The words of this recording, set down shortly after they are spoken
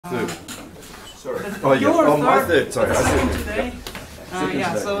Third. Sorry. Oh, yeah. Oh, my third. Sorry. Today.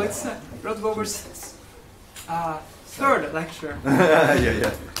 Yeah, so it's Gover's third lecture.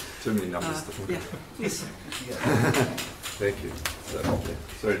 Yeah. Too many numbers to Yeah, please. Thank you.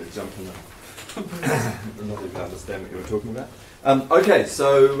 Sorry to jump in there. Not even understand what you were talking about. Okay,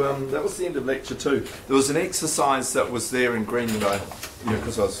 so that was the end of lecture 2. There was an exercise that was there in green that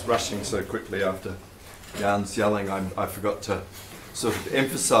because I was rushing so quickly after Jan's yelling, I forgot to sort of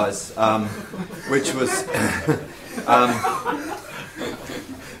emphasise, which was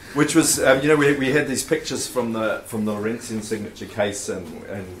we had these pictures from the Lorentzian signature case,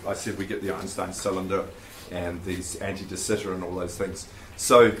 and I said we get the Einstein cylinder and these anti de Sitter and all those things.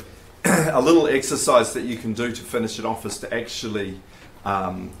 So a little exercise that you can do to finish it off is to actually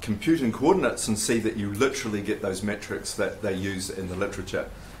compute in coordinates and see that you literally get those metrics that they use in the literature.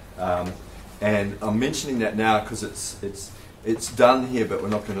 And I'm mentioning that now because it's done here, but we're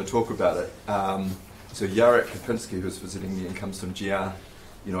not going to talk about it. So Jarek Kapinski, who's visiting me and comes from GR,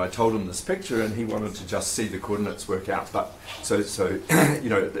 I told him this picture, and he wanted to just see the coordinates work out. But so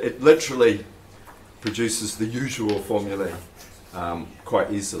it literally produces the usual formulae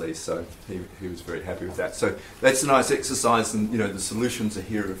quite easily. So he was very happy with that. So that's a nice exercise, and the solutions are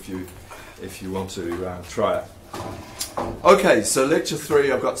here if you want to try it. Okay, so lecture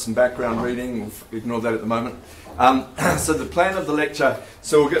 3. I've got some background reading. We'll ignore that at the moment. So the plan of the lecture.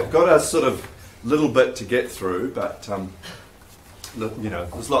 So we've got a sort of little bit to get through, but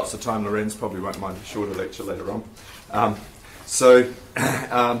there's lots of time. Lorenz probably won't mind a shorter lecture later on.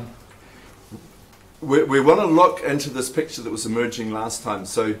 We want to look into this picture that was emerging last time.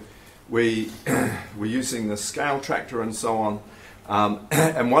 So we're using the scale tractor and so on.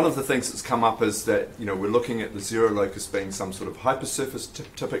 And one of the things that's come up is that we're looking at the zero locus being some sort of hypersurface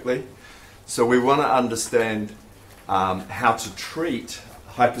typically. So we want to understand how to treat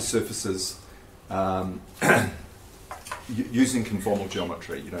hypersurfaces using conformal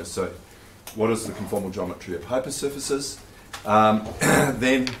geometry. So what is the conformal geometry of hypersurfaces?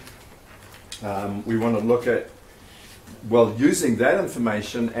 Then we want to look at using that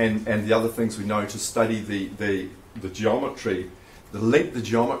information and the other things we know to study the geometry. Link the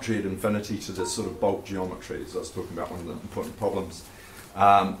geometry at infinity to this sort of bulk geometry, as I was talking about, one of the important problems.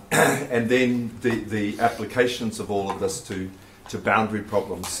 And then the applications of all of this to boundary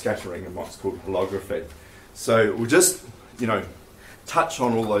problems, scattering, and what's called holography. So we'll just, touch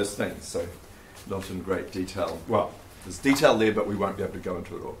on all those things, so not in great detail. Well, there's detail there, but we won't be able to go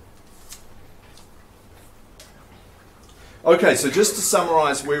into it all. Okay, so just to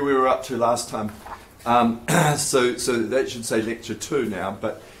summarise where we were up to last time. So that should say lecture 2 now,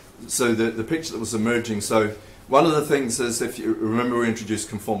 but so the picture that was emerging, so one of the things is, if you remember, we introduced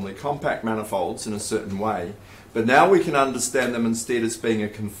conformally compact manifolds in a certain way, but now we can understand them instead as being a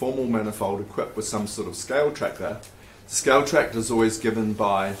conformal manifold equipped with some sort of scale tractor. The scale tractor is always given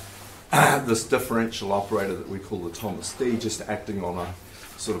by this differential operator that we call the Thomas D, just acting on a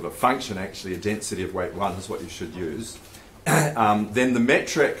sort of a function, actually a density of weight 1 is what you should use. Then the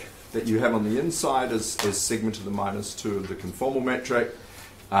metric that you have on the inside is sigma to the minus 2 of the conformal metric.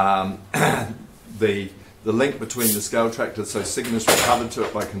 The link between the scale tractor, so sigma is recovered to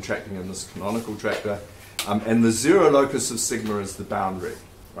it by contracting in this canonical tractor. And the zero locus of sigma is the boundary,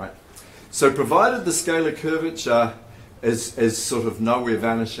 right? So provided the scalar curvature is sort of nowhere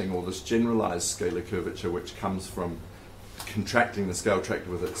vanishing, or this generalized scalar curvature which comes from contracting the scale tractor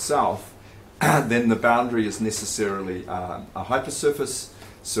with itself, then the boundary is necessarily a hypersurface.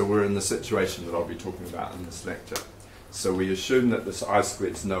 So we're in the situation that I'll be talking about in this lecture. So we assume that this I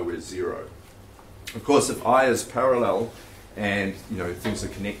squared is nowhere 0. Of course, if I is parallel and things are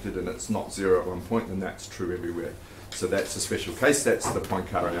connected and it's not 0 at one point, then that's true everywhere. So that's a special case. That's the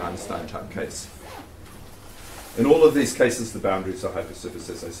Poincaré-Einstein type case. In all of these cases, the boundaries are hypersurface,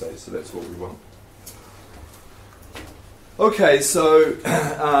 as I say. So that's what we want. Okay, so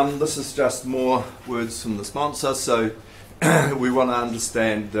this is just more words from the sponsor. So we want to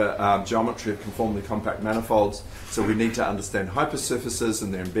understand geometry of conformally compact manifolds. So we need to understand hypersurfaces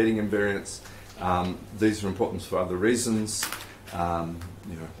and their embedding invariance. These are important for other reasons,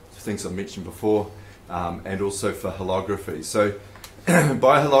 things I've mentioned before, and also for holography. So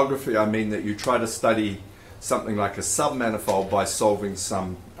by holography, I mean that you try to study something like a submanifold by solving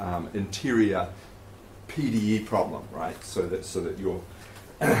some interior PDE problem, right? So that your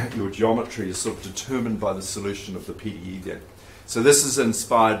geometry is sort of determined by the solution of the PDE then. So this is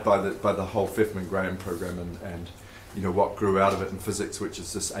inspired by the whole Fefman-Graham program and what grew out of it in physics, which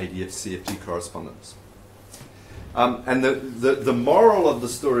is this ADF-CFT correspondence. And the moral of the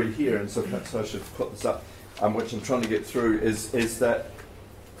story here, and so I should put this up, which I'm trying to get through, is that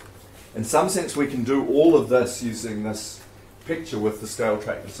in some sense, we can do all of this using this picture with the scale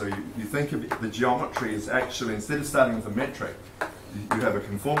tractor. So you think of the geometry as actually, instead of starting with a metric, you have a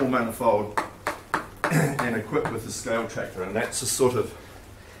conformal manifold and equipped with a scale tractor. And that's a sort of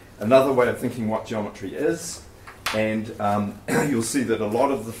another way of thinking what geometry is. And you'll see that a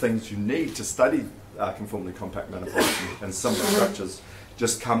lot of the things you need to study conformally compact manifolds and similar structures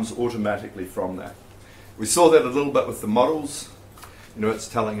just comes automatically from that. We saw that a little bit with the models. You know, it's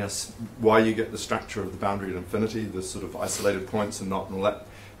telling us why you get the structure of the boundary at infinity, the sort of isolated points and not and all that.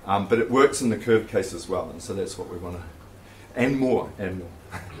 But it works in the curve case as well, and so that's what we want to, and more.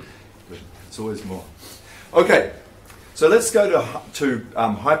 It's always more. Okay, so let's go to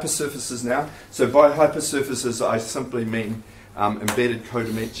hypersurfaces now. So by hypersurfaces, I simply mean embedded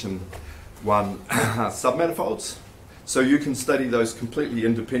codimension 1 submanifolds. So you can study those completely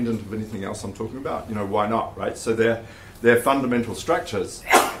independent of anything else I'm talking about. You know, why not, right? So they're fundamental structures.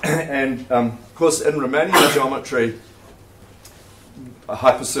 And of course, in Riemannian geometry,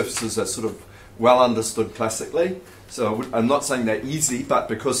 hypersurfaces are sort of well understood classically. So I'm not saying they're easy, but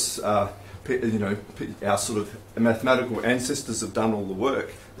because you know, our sort of mathematical ancestors have done all the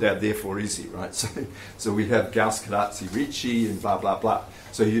work, they're therefore easy, right? So we have Gauss, Cardazzi, Ricci, and blah blah blah.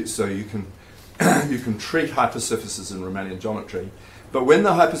 So you can you can treat hypersurfaces in Riemannian geometry, but when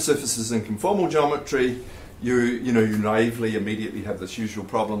the hypersurface is in conformal geometry, you naively immediately have this usual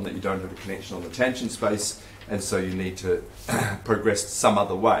problem that you don't have a connection on the tangent space, and so you need to progress some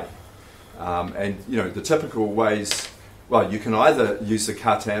other way. And you know, the typical ways, well, you can either use a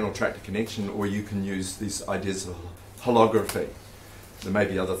Cartan or tractor connection, or you can use these ideas of holography. There may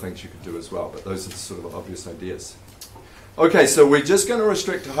be other things you could do as well, but those are the sort of obvious ideas. Okay, so we're just going to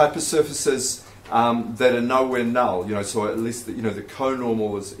restrict to hypersurfaces that are nowhere null. You know, so at least the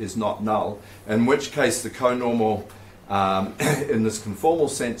conormal is not null. In which case, the conormal, in this conformal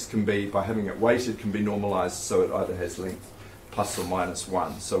sense, can be, by having it weighted, can be normalized so it either has length plus or minus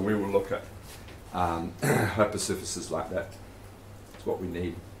 1. So we will look at hypersurfaces like that. That's what we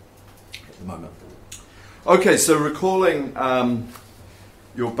need at the moment. Okay, so recalling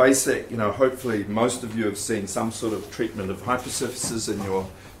your basic, hopefully most of you have seen some sort of treatment of hypersurfaces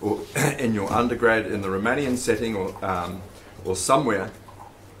in your undergrad in the Riemannian setting or somewhere.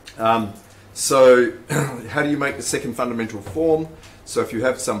 So how do you make the second fundamental form? So if you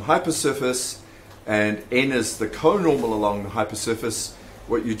have some hypersurface and n is the conormal along the hypersurface,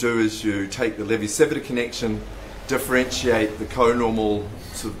 what you do is you take the Levi-Civita connection, differentiate the conormal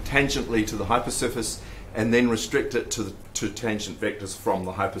sort of tangently to the hypersurface, and then restrict it to tangent vectors from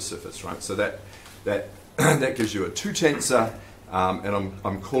the hypersurface, right? So that gives you a 2 tensor, and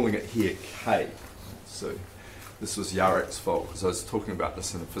I'm calling it here K. So this was Yarek's fault, because I was talking about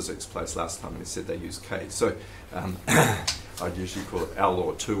this in a physics place last time, and he said they use K. So I'd usually call it L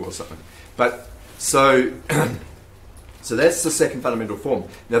or 2 or something. But so that's the second fundamental form.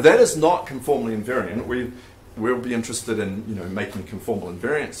 Now that is not conformally invariant. We'll be interested in making conformal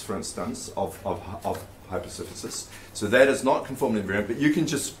invariants, for instance, of hypersurfaces. So that is not conformally invariant, but you can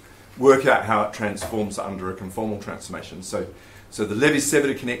just work out how it transforms under a conformal transformation. So the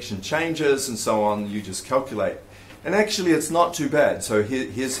Levi-Civita connection changes and so on. You just calculate, and actually it's not too bad. So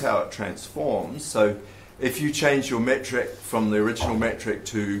here's how it transforms. So if you change your metric from the original metric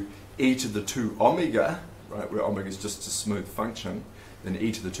to e to the 2 omega, right, where omega is just a smooth function, then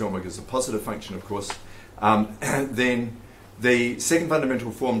e to the 2 omega is a positive function, of course. Then the second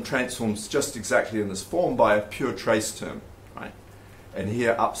fundamental form transforms just exactly in this form by a pure trace term, right? And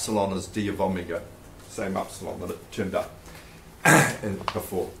here upsilon is d of omega, same upsilon that it turned up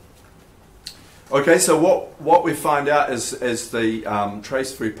before. Okay, so what we find out is the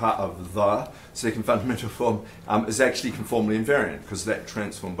trace-free part of the second fundamental form is actually conformally invariant, because that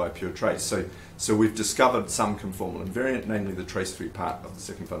transformed by pure trace. So we've discovered some conformal invariant, namely the trace-free part of the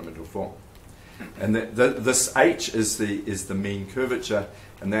second fundamental form. And this H is the mean curvature,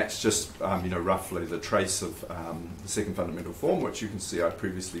 and that's just roughly the trace of the second fundamental form, which you can see I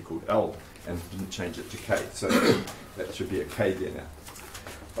previously called L and didn't change it to K. So that should be a K there now.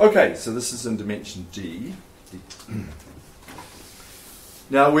 Okay, so this is in dimension D.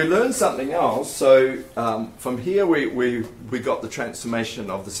 Now we learned something else. So from here we got the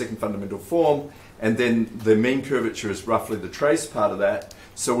transformation of the second fundamental form, and then the mean curvature is roughly the trace part of that.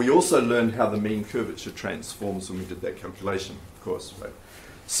 So we also learned how the mean curvature transforms when we did that calculation, of course. Right?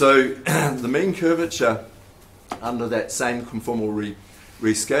 So the mean curvature under that same conformal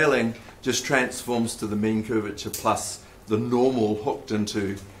rescaling just transforms to the mean curvature plus the normal hooked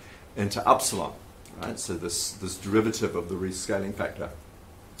into upsilon. Right? So this derivative of the rescaling factor.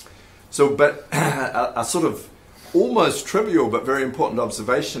 So, but a sort of almost trivial but very important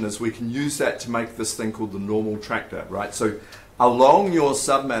observation is we can use that to make this thing called the normal tractor, right? So along your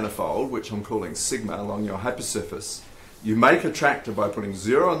submanifold, which I'm calling sigma, along your hypersurface, you make a tractor by putting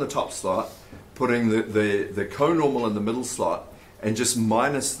 0 in the top slot, putting the co-normal in the middle slot, and just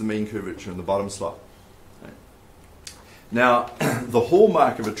minus the mean curvature in the bottom slot. Okay. Now, the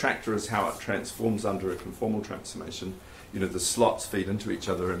hallmark of a tractor is how it transforms under a conformal transformation. You know, the slots feed into each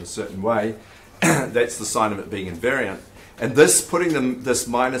other in a certain way. That's the sign of it being invariant. And this, putting this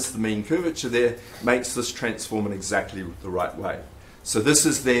minus the mean curvature there, makes this transform in exactly the right way. So this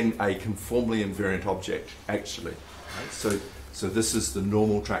is then a conformally invariant object, actually. Right? So this is the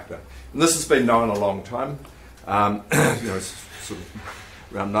normal tractor. And this has been known a long time. You know, sort of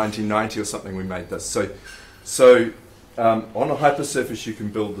around 1990 or something we made this. So on a hypersurface you can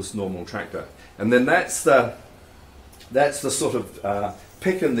build this normal tractor. And then that's the sort of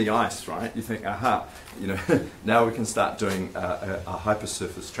pick in the ice, right? You think, aha, you know, now we can start doing a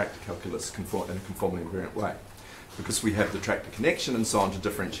hypersurface tractor calculus in a conformally invariant way, because we have the tractor connection and so on to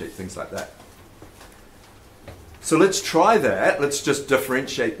differentiate things like that. So let's try that. Let's just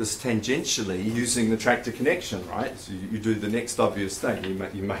differentiate this tangentially using the tractor connection, right? So you do the next obvious thing. You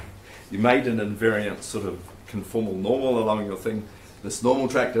made an invariant sort of conformal normal along your thing, this normal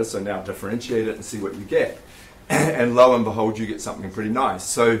tractor, so now differentiate it and see what you get. And lo and behold, you get something pretty nice.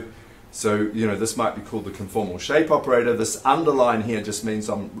 So you know, this might be called the conformal shape operator. This underline here just means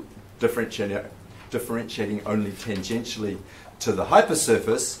I'm differentiating only tangentially to the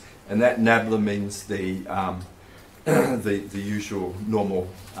hypersurface, and that nabla means the usual normal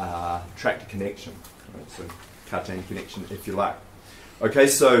tractor connection, right? So Cartan connection, if you like. Okay,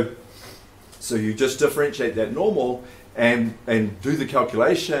 so you just differentiate that normal and do the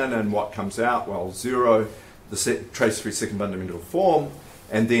calculation, and what comes out? Well, 0. The trace-free second fundamental form,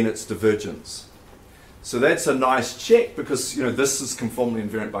 and then its divergence. So that's a nice check, because you know this is conformally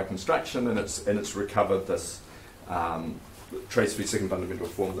invariant by construction, and it's recovered this trace-free second fundamental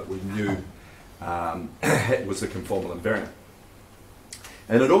form that we knew was a conformal invariant.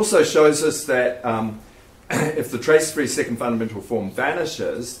 And it also shows us that if the trace-free second fundamental form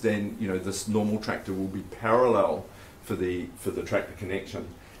vanishes, then you know this normal tractor will be parallel for the tractor connection.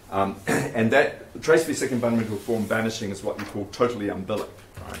 And that trace-free second fundamental form vanishing is what we call totally umbilic.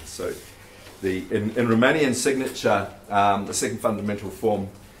 Right? So in Riemannian signature, the second fundamental form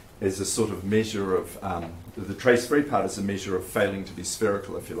is a sort of measure of, the trace-free part is a measure of failing to be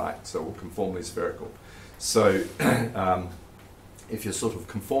spherical, if you like, so or conformally spherical. So if you're sort of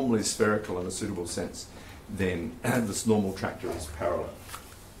conformally spherical in a suitable sense, then this normal tractor is parallel.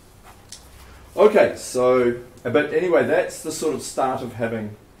 Okay, so, but anyway, that's the sort of start of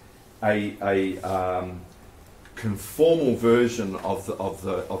having a conformal version of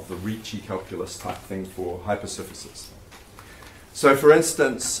the Ricci calculus type thing for hypersurfaces. So, for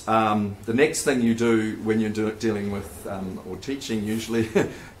instance, the next thing you do when you're dealing with or teaching usually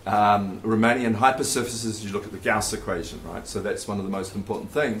Riemannian hypersurfaces, you look at the Gauss equation, right? So that's one of the most important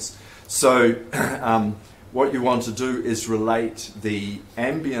things. So what you want to do is relate the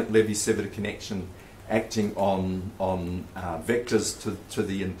ambient Levi-Civita connection acting on vectors to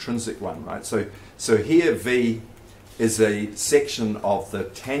the intrinsic one, right? So here V is a section of the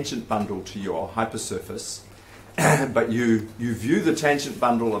tangent bundle to your hypersurface, but you view the tangent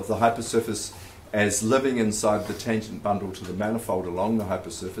bundle of the hypersurface as living inside the tangent bundle to the manifold along the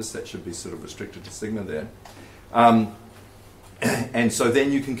hypersurface. That should be sort of restricted to sigma there. And so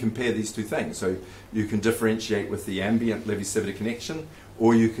then you can compare these two things. So you can differentiate with the ambient Levi-Civita connection,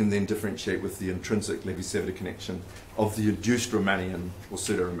 or you can then differentiate with the intrinsic Levi-Civita connection of the induced Riemannian or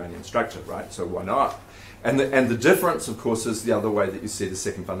pseudo-Riemannian structure, right? So why not? And the difference, of course, is the other way that you see the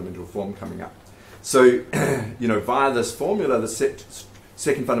second fundamental form coming up. So, you know, via this formula, the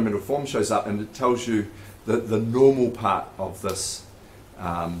second fundamental form shows up, and it tells you the normal part of this,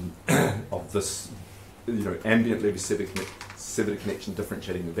 you know, ambient Levi-Civita connection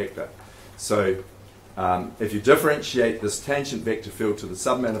differentiating the vector. So if you differentiate this tangent vector field to the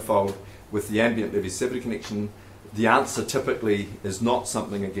submanifold with the ambient Levi-Civita connection, the answer typically is not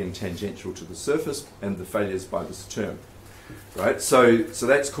something, again, tangential to the surface, and the failure is by this term. Right? So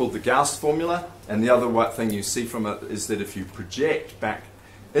that's called the Gauss formula, and the other thing you see from it is that if you project back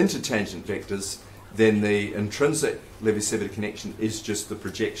into tangent vectors, then the intrinsic Levi-Civita connection is just the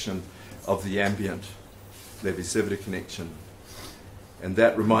projection of the ambient Levi-Civita connection. And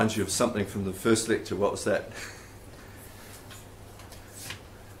that reminds you of something from the first lecture. What was that?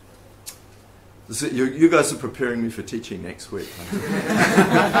 You guys are preparing me for teaching next week.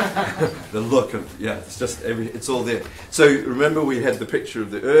 The look of, yeah, it's just it's all there. So remember we had the picture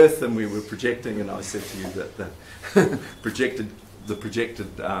of the Earth and we were projecting, and I said to you that the projected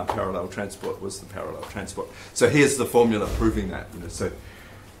parallel transport was the parallel transport. So here's the formula proving that. So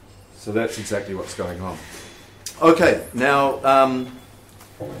that's exactly what's going on. Okay, now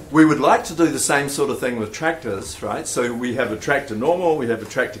we would like to do the same sort of thing with tractors, right? So we have a tractor normal, we have a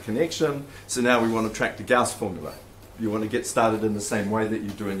tractor connection, so now we want a tractor Gauss formula. You want to get started in the same way that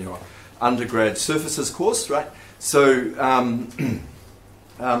you do in your undergrad surfaces course, right? So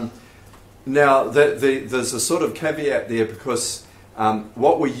now there's a sort of caveat there because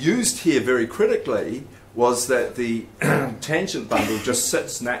what we used here very critically was that the tangent bundle just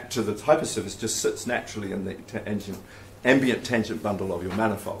sits to the type of surface just sits naturally in the ambient tangent bundle of your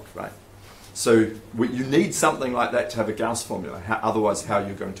manifold, right? So you need something like that to have a Gauss formula. Otherwise, how are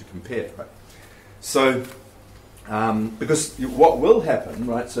you going to compare, right? So because what will happen,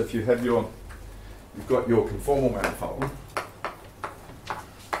 right? So if you have you've got your conformal manifold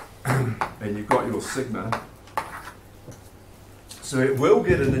and you've got your sigma. So it will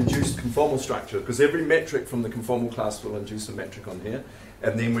get an induced conformal structure because every metric from the conformal class will induce a metric on here.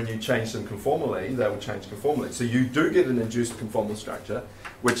 And then when you change them conformally, they will change conformally. So you do get an induced conformal structure,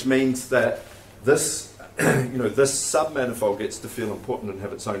 which means that this, this submanifold gets to feel important and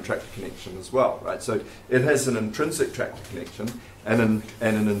have its own tractor connection as well, right? So it has an intrinsic tractor connection and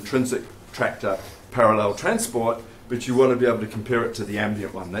an intrinsic tractor parallel transport, but you want to be able to compare it to the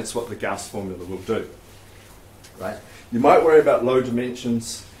ambient one. That's what the Gauss formula will do, right? You might worry about low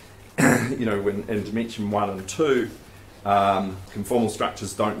dimensions, when in dimension 1 and 2, conformal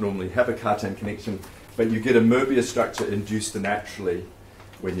structures don't normally have a Cartan connection, but you get a Möbius structure induced naturally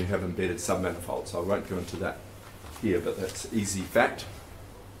when you have embedded submanifolds. So I won't go into that here, but that's easy fact.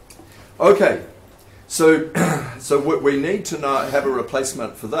 Okay, so we need to have a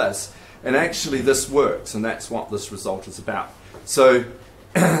replacement for this, and actually this works, and that's what this result is about. So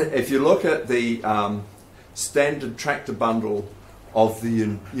if you look at the standard tractor bundle of the,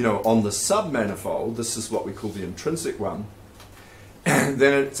 on the submanifold, this is what we call the intrinsic one,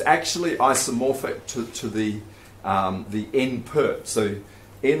 then it's actually isomorphic to the N perp. So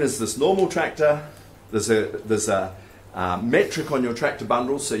N is this normal tractor. There's a metric on your tractor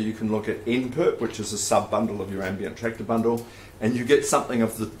bundle, so you can look at N perp, which is a sub bundle of your ambient tractor bundle, and you get something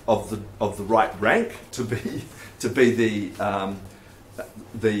of the right rank to be the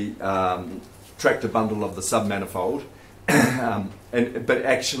tractor bundle of the submanifold. But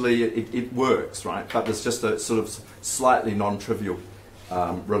actually it works, right? But there's just a sort of slightly non-trivial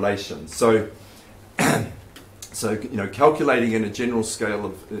relation. So, calculating in a general scale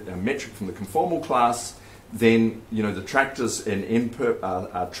of a metric from the conformal class, then the tractors in NPERP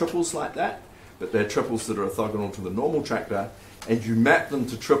are triples like that, but they're triples that are orthogonal to the normal tractor, and you map them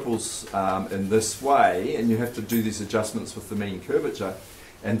to triples in this way, and you have to do these adjustments with the mean curvature.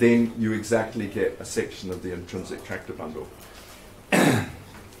 And then you exactly get a section of the intrinsic tractor bundle.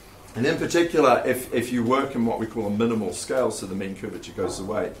 And in particular, if you work in what we call a minimal scale, so the mean curvature goes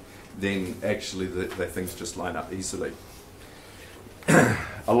away, then actually the things just line up easily.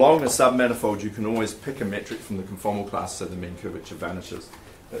 Along a submanifold, you can always pick a metric from the conformal class so the mean curvature vanishes.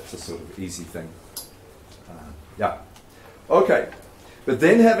 That's a sort of easy thing. Yeah. Okay. But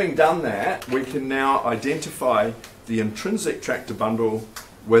then having done that, we can now identify the intrinsic tractor bundle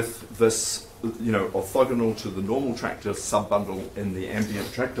with this, orthogonal to the normal tractor sub-bundle in the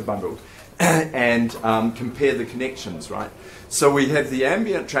ambient tractor bundle and compare the connections, right? So we have the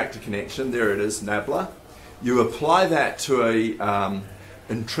ambient tractor connection, there it is, nabla. You apply that to a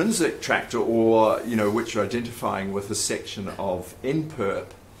intrinsic tractor or, which you're identifying with a section of NPERP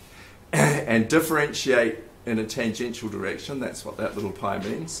and differentiate in a tangential direction, that's what that little pi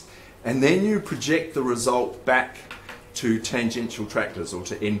means. And then you project the result back to tangential tractors or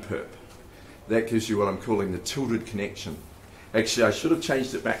to NPERP. That gives you what I'm calling the tilted connection. Actually, I should have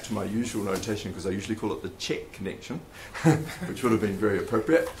changed it back to my usual notation because I usually call it the check connection, which would have been very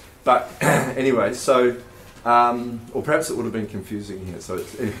appropriate. But anyway, so, or perhaps it would have been confusing here. So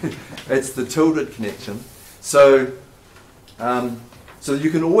it's the tilted connection. So you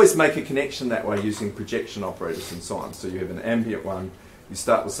can always make a connection that way using projection operators and so on. So you have an ambient one, you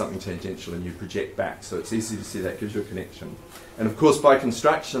start with something tangential and you project back. So it's easy to see that gives you a connection. And of course, by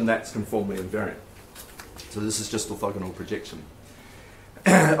construction, that's conformally invariant. So this is just orthogonal projection.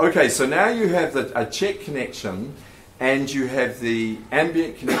 Okay, so now you have a check connection and you have the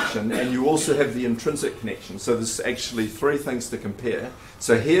ambient connection and you also have the intrinsic connection. So there's actually three things to compare.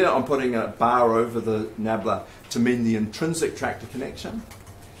 So here I'm putting a bar over the nabla to mean the intrinsic tractor connection.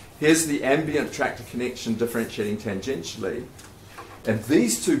 here's the ambient tractor connection differentiating tangentially. And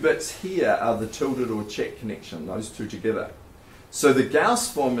these two bits here are the tilted or checked connection, those two together. So the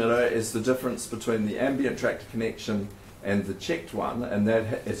Gauss formula is the difference between the ambient tractor connection and the checked one, and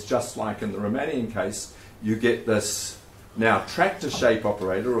that it's just like in the Riemannian case, you get this now tractor shape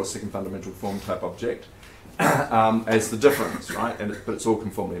operator or second fundamental form type object as the difference, right? But it's all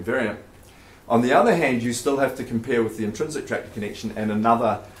conformally invariant. On the other hand, you still have to compare with the intrinsic tractor connection, and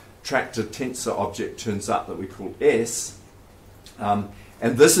another tractor tensor object turns up that we call S. And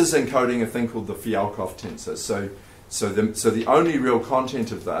this is encoding a thing called the Fialkov tensor. So the only real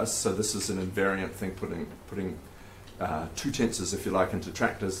content of this, so this is an invariant thing, putting two tensors, if you like, into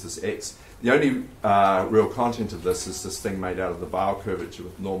tractors, this X. The only real content of this is this thing made out of the Bow curvature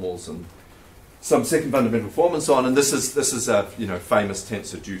with normals and some second fundamental form and so on. And this is a famous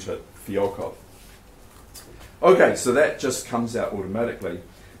tensor due to Fialkov. Okay, so that just comes out automatically.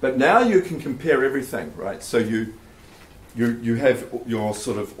 But now you can compare everything, right? So you have your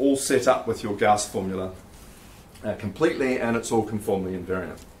sort of all set up with your Gauss formula completely, and it's all conformally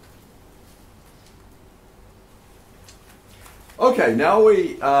invariant. Okay, now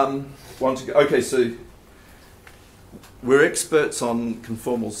we want to go. Okay, so we're experts on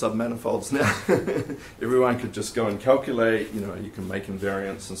conformal submanifolds now. Everyone could just go and calculate. You can make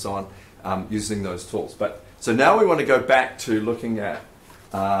invariants and so on using those tools. But so now we want to go back to looking at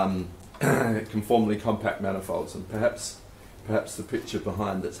conformally compact manifolds, and perhaps the picture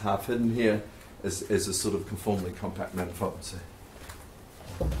behind that's half hidden here is a sort of conformally compact manifold. So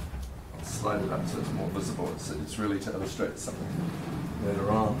I'll slide it up so it's more visible. It's really to illustrate something later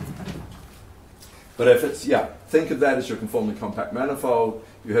on. But if it's, think of that as your conformally compact manifold.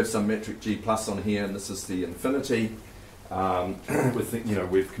 You have some metric G plus on here, and this is the infinity.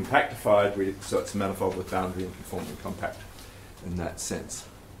 We've compactified, so it's a manifold with boundary and conformally compact in that sense.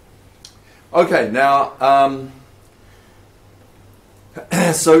 Okay, now,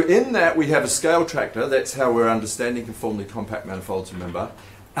 so in that we have a scale tractor. That's how we're understanding conformally compact manifolds, remember.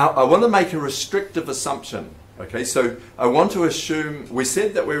 I want to make a restrictive assumption. Okay, so I want to assume, we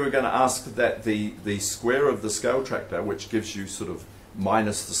said that we were going to ask that the square of the scale tractor, which gives you sort of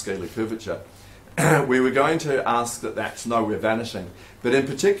minus the scalar curvature, we were going to ask that that's nowhere vanishing. But in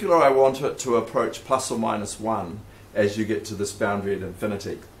particular, I want it to approach plus or minus 1 as you get to this boundary at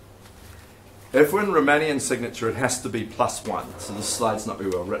infinity. If we're in Riemannian signature, it has to be plus 1. So this slide's not very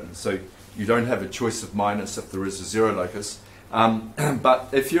well written. So you don't have a choice of minus if there is a zero locus. But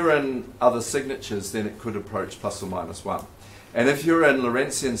if you're in other signatures, then it could approach plus or minus 1. And if you're in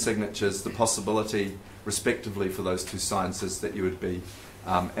Lorentzian signatures, the possibility, respectively, for those two signs is that you would be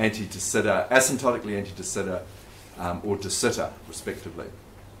anti-de Sitter, asymptotically anti-de Sitter, or de Sitter, respectively.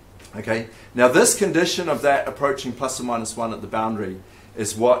 Okay. Now this condition of that approaching plus or minus 1 at the boundary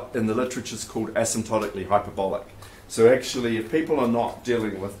is what in the literature is called asymptotically hyperbolic. So actually, if people are not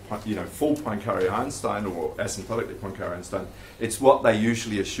dealing with full Poincaré-Einstein or asymptotically Poincaré-Einstein, it's what they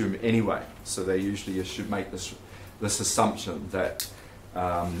usually assume anyway. So they usually make this assumption that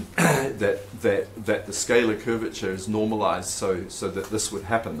that the scalar curvature is normalized so that this would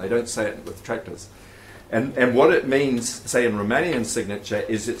happen. They don't say it with tractors. And what it means, say in Riemannian signature,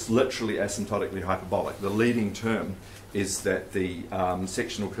 is it's literally asymptotically hyperbolic. The leading term is that the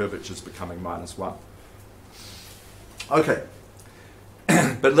sectional curvature is becoming minus 1. Okay,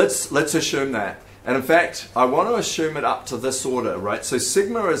 but let's assume that. And in fact, I want to assume it up to this order, right? So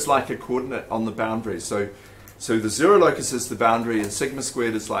sigma is like a coordinate on the boundary. So the zero locus is the boundary, and sigma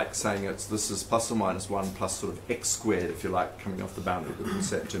squared is like saying this is plus or minus 1 plus sort of x squared, if you like, coming off the boundary, that we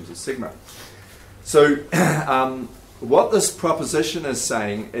set in terms of sigma. So what this proposition is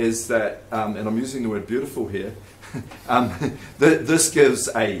saying is that, and I'm using the word beautiful here, this gives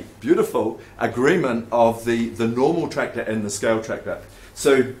a beautiful agreement of the normal tractor and the scale tractor.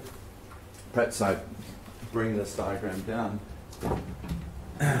 So perhaps I bring this diagram down.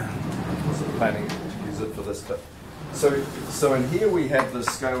 I wasn't planning to use it for this, but so in here we have the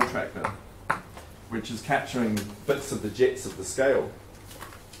scale tractor, which is capturing bits of the jets of the scale.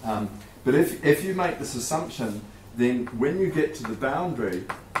 But if you make this assumption, then when you get to the boundary,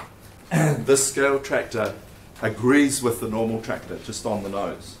 this scale tractor agrees with the normal tractor just on the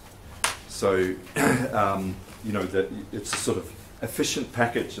nose. So that it's a sort of efficient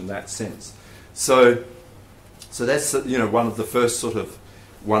package in that sense. So that's one of the first sort of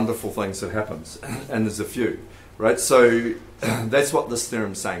wonderful things that happens, and there's a few, right? So that's what this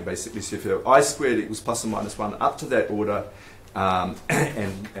theorem is saying basically. So if you have I squared equals plus or minus 1 up to that order,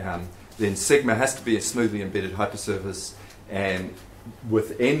 then sigma has to be a smoothly embedded hypersurface, and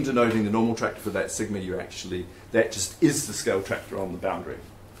with n denoting the normal tractor for that sigma, that just is the scale tractor on the boundary.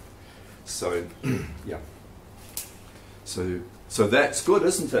 So, yeah. So that's good,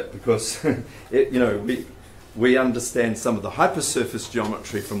 isn't it? Because we understand some of the hypersurface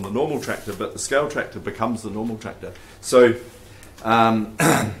geometry from the normal tractor, but the scale tractor becomes the normal tractor. So,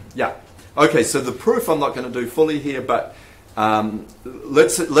 yeah. Okay, so the proof I'm not going to do fully here, but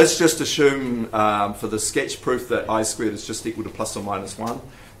let's just assume for the sketch proof that I squared is just equal to plus or minus 1.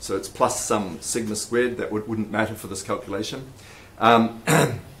 So it's plus some sigma squared. That wouldn't matter for this calculation. And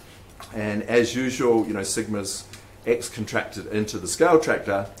as usual, sigma's x contracted into the scale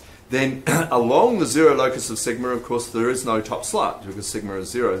tractor. Then along the zero locus of sigma, of course, there is no top slot because sigma is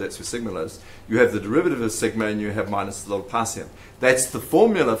 0. That's where sigma lives. You have the derivative of sigma and you have minus the Laplacian. That's the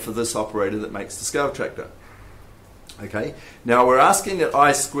formula for this operator that makes the scale tractor. Okay. Now we're asking that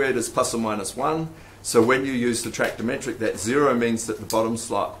I squared is plus or minus 1. So when you use the tractor metric, that 0 means that the bottom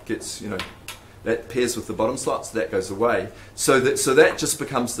slot gets, that pairs with the bottom slot, so that goes away. So that just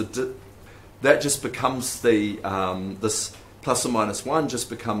becomes this plus or minus 1 just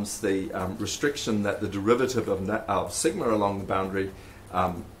becomes the restriction that the derivative of sigma along the boundary,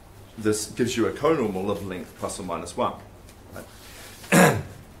 this gives you a conormal of length plus or minus 1, right?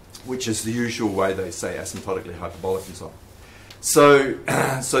 Which is the usual way they say asymptotically hyperbolic and so on. So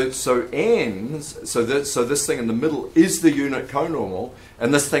this thing in the middle is the unit conormal,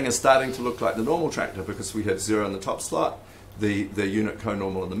 and this thing is starting to look like the normal tractor because we have 0 in the top slot, the unit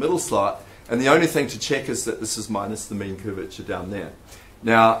conormal in the middle slot, and the only thing to check is that this is minus the mean curvature down there.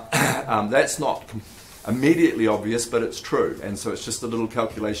 Now, that's not immediately obvious, but it's true, and so it's just a little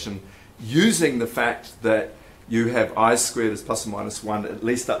calculation using the fact that you have I squared as plus or minus 1, at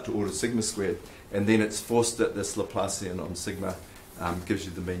least up to order sigma squared, and then it's forced that this Laplacian on sigma gives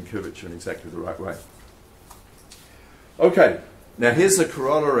you the mean curvature in exactly the right way. Okay, now here's a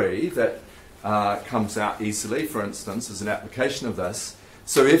corollary that comes out easily, for instance, as an application of this.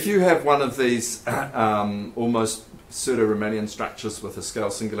 So if you have one of these almost pseudo-Riemannian structures with a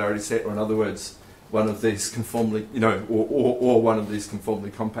scale singularity set, or in other words, one of these conformally, or one of these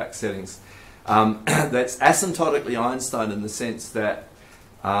conformally compact settings, that's asymptotically Einstein in the sense that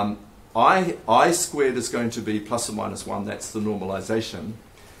I squared is going to be plus or minus 1, that's the normalization,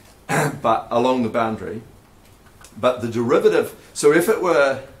 but along the boundary. But the derivative, so if it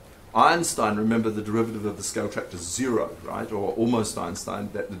were Einstein, remember the derivative of the scale tractor is 0, right? Or almost Einstein,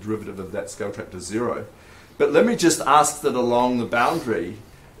 that the derivative of that scale tractor is 0. But let me just ask that along the boundary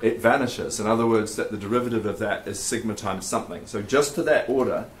it vanishes. In other words, that the derivative of that is sigma times something. So just to that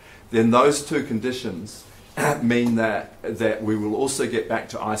order, then those two conditions mean that we will also get back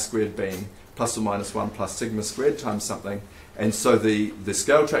to I squared being plus or minus 1 plus sigma squared times something. And so the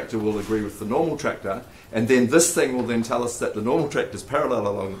scale tractor will agree with the normal tractor, and then this thing will then tell us that the normal tractor is parallel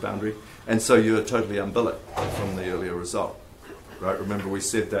along the boundary, and so you're totally umbilic from the earlier result. Right? Remember we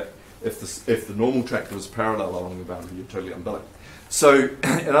said that if the normal tractor was parallel along the boundary, you're totally umbilic. So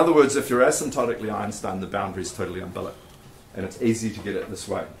in other words, if you're asymptotically Einstein, the boundary is totally umbilic, and it's easy to get it this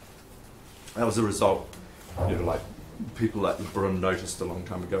way. That was a result, like people like LeBrun noticed a long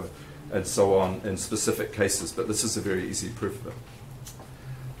time ago, and so on in specific cases, but this is a very easy proof of it.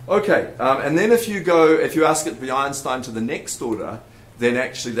 Okay, and then if you ask it to be Einstein to the next order, then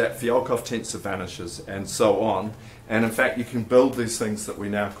actually that Fialkov tensor vanishes, and so on. And in fact, you can build these things that we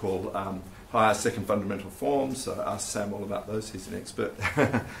now call higher second fundamental forms. So ask Sam all about those, he's an expert.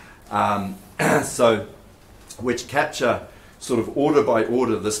 So, which capture sort of order by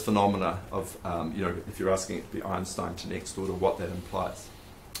order this phenomena of, if you're asking it to be Einstein to next order, what that implies.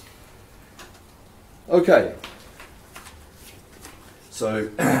 Okay. So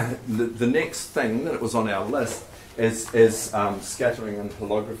the next thing that was on our list is scattering and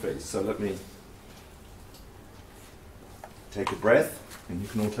holography. So let me take a breath, and you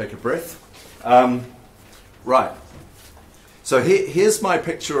can all take a breath. Right. So here's my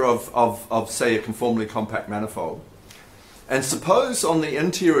picture of say, a conformally compact manifold. And suppose on the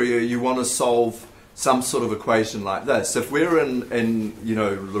interior you want to solve some sort of equation like this. If we're in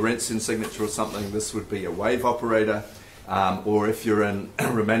Lorentzian signature or something, this would be a wave operator. Or if you're in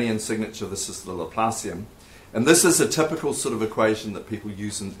Riemannian signature, this is the Laplacian. And this is a typical sort of equation that people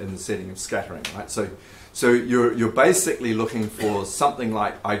use in the setting of scattering, right? So you're basically looking for something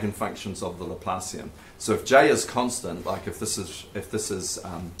like eigenfunctions of the Laplacian. So if J is constant, like if this is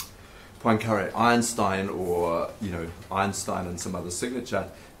Poincaré Einstein, or Einstein and some other signature,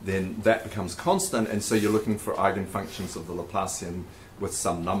 then that becomes constant, and so you're looking for eigenfunctions of the Laplacian with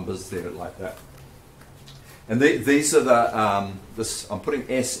some numbers there like that. And these are the I'm putting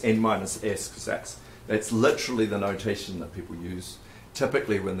S n minus S because that's literally the notation that people use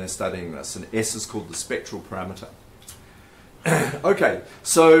typically when they're studying this, and S is called the spectral parameter. Okay,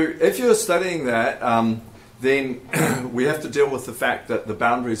 so if you're studying that, then we have to deal with the fact that the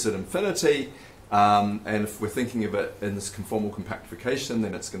boundary is at infinity, and if we're thinking of it in this conformal compactification,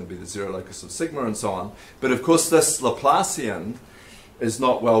 then it's going to be the zero locus of sigma and so on. But of course, this Laplacian is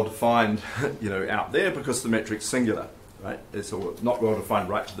not well defined, out there because the metric's singular, right? It's not well defined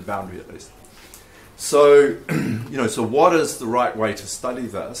right to the boundary at least. So, so what is the right way to study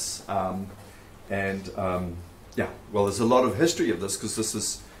this? Well, there's a lot of history of this because this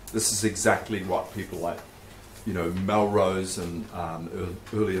is exactly what people like, Melrose and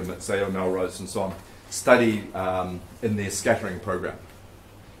earlier Mazzeo Melrose and so on study in their scattering program.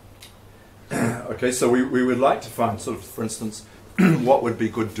 Okay, so we would like to find sort of, for instance, what would be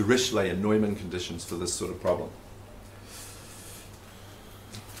good Dirichlet and Neumann conditions for this sort of problem.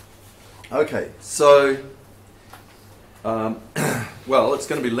 Okay, so, well, it's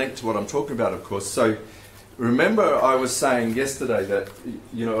going to be linked to what I'm talking about, of course. So, remember I was saying yesterday that,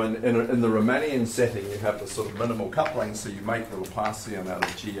 in the Riemannian setting, you have this sort of minimal coupling, so you make the Laplacian out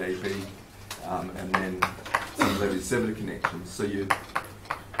of GAB, and then some Levi-Civita connections. So you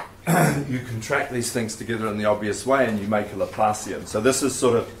contract these things together in the obvious way, and you make a Laplacian. So this is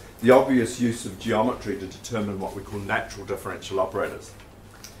sort of the obvious use of geometry to determine what we call natural differential operators.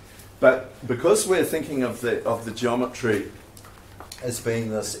 But because we're thinking of the geometry as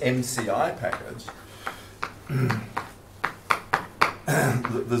being this MCI package,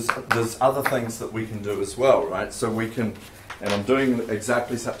 there's other things that we can do as well, right? So we can, and I'm doing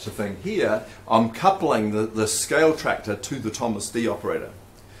exactly such a thing here, I'm coupling the scale tractor to the Thomas D operator.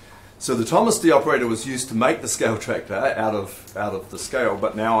 So the Thomas D operator was used to make the scale tractor out of the scale,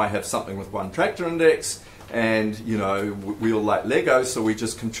 but now I have something with one tractor index, and we all like Lego, so we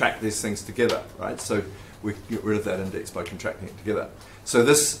just contract these things together, right? So we can get rid of that index by contracting it together. So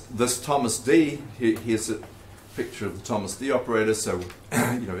this Thomas D, here's a picture of the Thomas D operator, so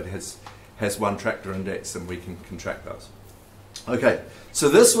it has one tractor index, and we can contract those. Okay, so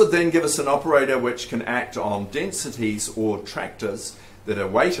this would then give us an operator which can act on densities or tractors that are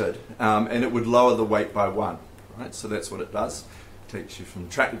weighted, and it would lower the weight by 1, right? So that's what it does. Takes you from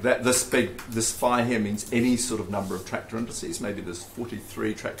this phi here means any sort of number of tractor indices. Maybe there's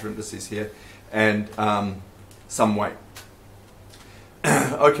 43 tractor indices here, and some weight.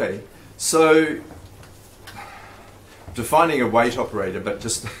 Okay, so defining a weight operator, but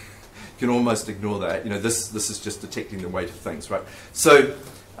just you can almost ignore that. This is just detecting the weight of things, right? So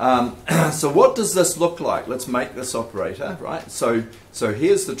so what does this look like? Let's make this operator, right? So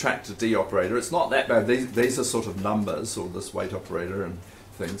here's the tractor D operator. It's not that bad. These are sort of numbers, or this weight operator and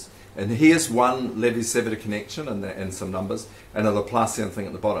things. And here's one Levi-Civita connection and some numbers, and a Laplacian thing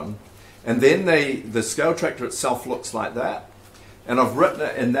at the bottom. And then the scale tractor itself looks like that. And I've written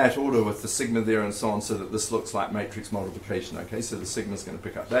it in that order with the sigma there and so on, so that this looks like matrix multiplication. Okay, so the sigma's going to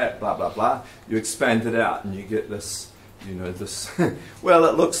pick up that, blah, blah, blah. You expand it out, and you get this. This, well,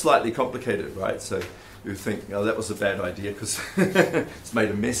 it looks slightly complicated, right? So you think, oh, that was a bad idea because it's made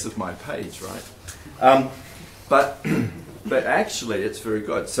a mess of my page, right? But actually, it's very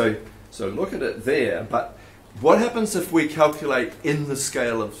good. So look at it there. But what happens if we calculate in the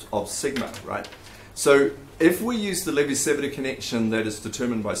scale of sigma, right? So if we use the Levi-Civita connection that is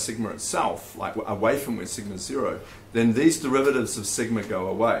determined by sigma itself, like away from where sigma is 0, then these derivatives of sigma go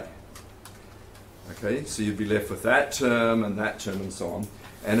away. Okay, so you'd be left with that term and so on,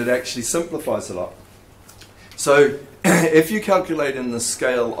 and it actually simplifies a lot. So if you calculate in the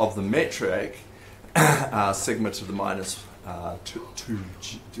scale of the metric, sigma to the minus 2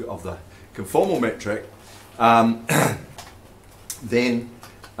 of the conformal metric, then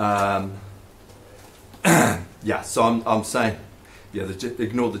so I'm saying,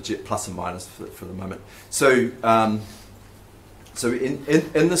 ignore the jet plus and minus for the moment. So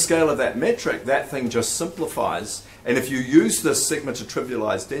in the scale of that metric, that thing just simplifies. And if you use this sigma to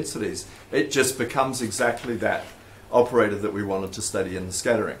trivialize densities, it just becomes exactly that operator that we wanted to study in the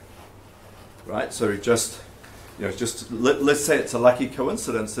scattering. Right? So let's say it's a lucky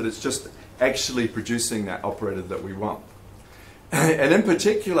coincidence that it's just actually producing that operator that we want. And in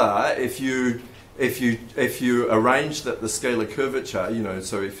particular, if you arrange that the scalar curvature,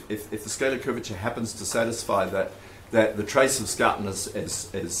 so if the scalar curvature happens to satisfy that the trace of Scouten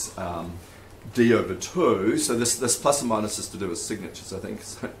is d over 2. So this plus and minus is to do with signatures, I think,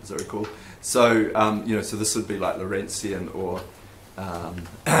 as I recall. So so this would be like Lorentzian or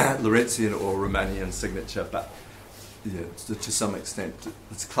Riemannian signature, but to some extent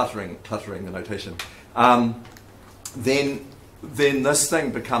it's cluttering the notation. Then this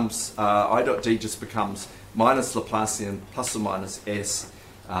thing becomes I dot d just becomes minus Laplacian plus or minus s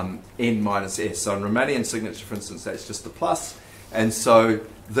n minus s. So in Riemannian signature, for instance, that's just a plus. And so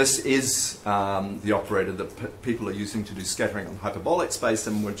this is the operator that people are using to do scattering on hyperbolic space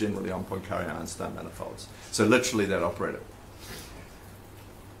and more generally on Poincare-Einstein manifolds. So literally that operator.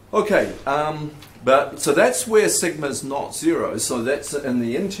 Okay, so that's where sigma is not zero. So that's in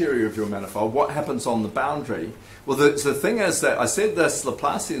the interior of your manifold. What happens on the boundary? Well, the thing is that I said this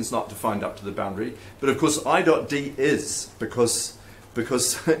Laplacian is not defined up to the boundary, but of course I dot d is because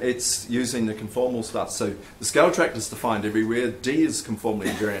it's using the conformal stuff. So the scale attractor is defined everywhere. D is conformally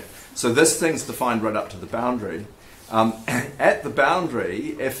invariant. So this thing's defined right up to the boundary. At the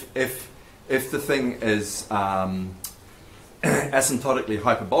boundary, if the thing is asymptotically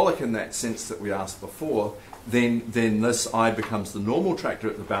hyperbolic in that sense that we asked before, then this I becomes the normal tractor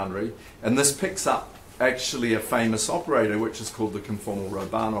at the boundary, and this picks up actually a famous operator which is called the conformal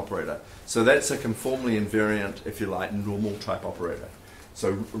Robin operator. So that's a conformally invariant, if you like, normal type operator.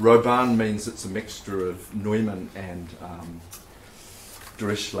 So Robin means it's a mixture of Neumann and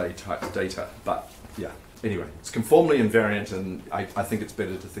Dirichlet type data, but yeah, anyway, it's conformally invariant, and I think it's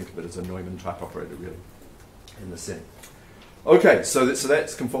better to think of it as a Neumann type operator really in the sense. Okay, so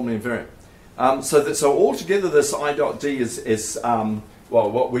that's conformally invariant. So altogether, this I dot d is well,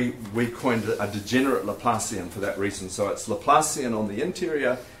 what we coined a degenerate Laplacian for that reason. So it's Laplacian on the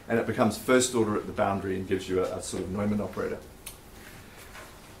interior, and it becomes first order at the boundary and gives you a sort of Neumann operator.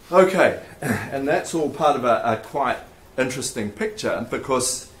 Okay, and that's all part of a quite interesting picture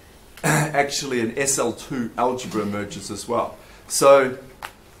because actually an SL2 algebra emerges as well. So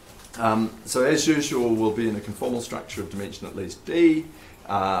as usual, we'll be in a conformal structure of dimension at least d,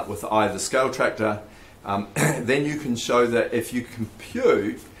 with I the scale attractor. Then you can show that if you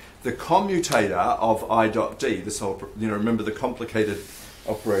compute the commutator of I dot d, this whole, remember the complicated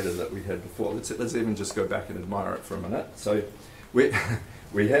operator that we had before. Let's even just go back and admire it for a minute. So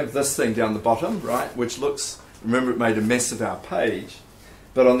we have this thing down the bottom, right, which looks, remember it made a mess of our page,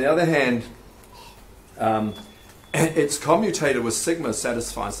 but on the other hand, its commutator with sigma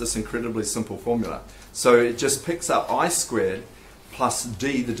satisfies this incredibly simple formula. So it just picks up I squared plus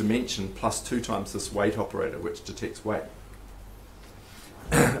d, the dimension, plus 2 times this weight operator, which detects weight.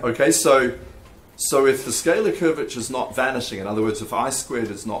 Okay, so if the scalar curvature is not vanishing, in other words, if I squared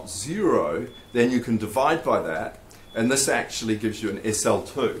is not 0, then you can divide by that, and this actually gives you an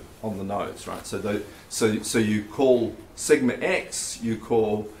SL2 on the nose, right? So you call sigma x, you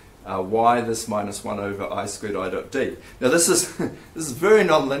call y this minus 1 over I squared I dot d. Now this is very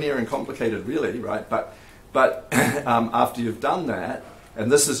nonlinear and complicated, really, right? But after you've done that,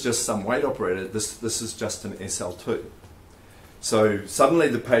 and this is just some weight operator, this is just an SL2. So suddenly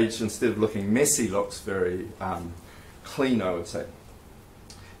the page, instead of looking messy, looks very clean, I would say.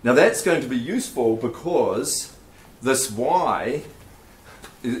 Now that's going to be useful because this y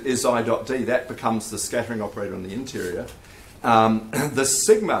is I dot d. That becomes the scattering operator on the interior. The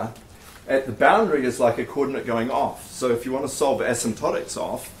sigma at the boundary is like a coordinate going off. So if you want to solve asymptotics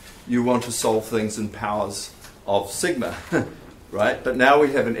off, you want to solve things in powers of sigma, right? But now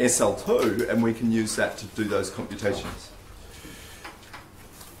we have an SL2, and we can use that to do those computations.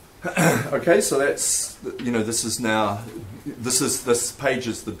 Okay, so that's, this page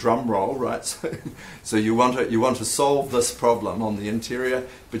is the drum roll, right? So you want to solve this problem on the interior,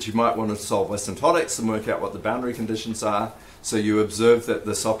 but you might want to solve asymptotics and work out what the boundary conditions are. So you observe that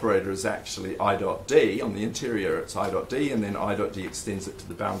this operator is actually I dot d. On the interior, it's I dot d, and then I dot d extends it to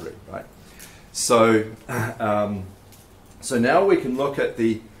the boundary, right? So, so now we can look at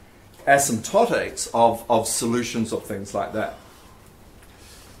the asymptotics of solutions of things like that.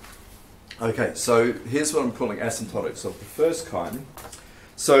 Okay, so here's what I'm calling asymptotics of the first kind.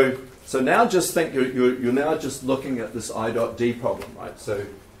 So now just think you're now just looking at this I dot d problem, right? So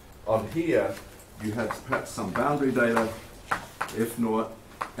on here you have perhaps some boundary data, f naught,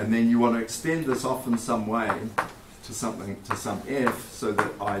 and then you want to extend this off in some way to some f so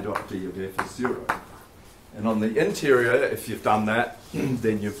that I dot d of f is 0. And on the interior, if you've done that,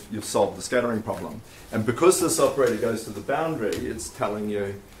 then you've solved the scattering problem. And because this operator goes to the boundary, it's telling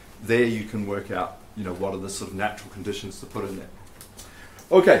you there you can work out, what are the sort of natural conditions to put in there.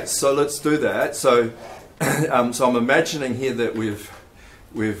 Okay, so let's do that. So, so I'm imagining here that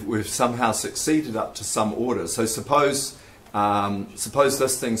we've somehow succeeded up to some order. So suppose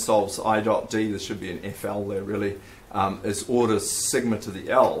this thing solves I dot d. There should be an FL there really. Is order sigma to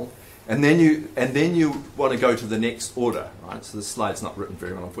the L, and then you want to go to the next order, right? So this slide's not written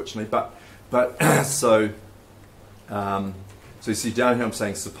very well, unfortunately. But so you see down here I'm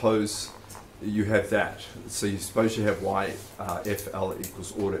saying suppose you have that. So you suppose you have y FL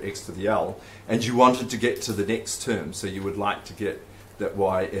equals order x to the L, and you wanted to get to the next term. So you would like to get that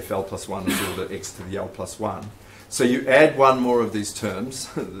yfl plus 1 is equal to x to the l plus 1. So you add one more of these terms,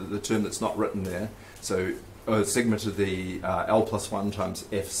 the term that's not written there, so sigma to the l plus 1 times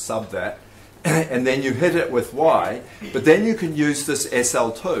f sub that, and then you hit it with y, but then you can use this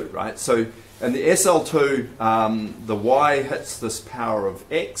SL2, right? So, and the SL2, the y hits this power of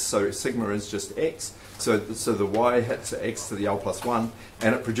x, so sigma is just x, so the y hits x to the l plus 1,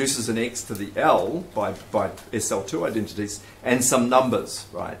 and it produces an x to the l by SL2 identities, and some numbers,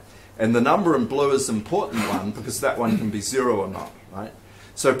 right? And the number in blue is an important one, because that one can be 0 or not, right?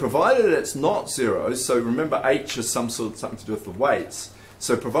 So provided it's not 0, so remember h is something to do with the weights,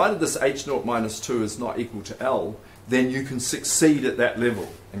 so provided this h0 minus 2 is not equal to L, then you can succeed at that level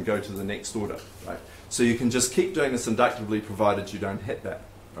and go to the next order, right? So you can just keep doing this inductively provided you don't hit that,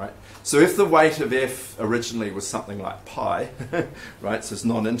 right? So if the weight of F originally was something like pi, right, so it's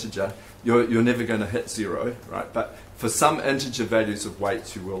non-integer, you're never going to hit 0, right? But for some integer values of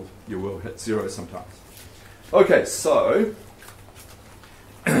weights, you will hit 0 sometimes. Okay, so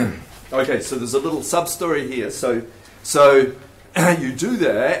there's a little sub-story here. So you do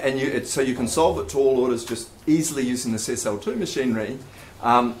that, and so you can solve it to all orders just easily using this SL2 machinery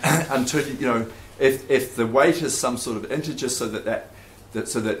until if the weight is some sort of integer, so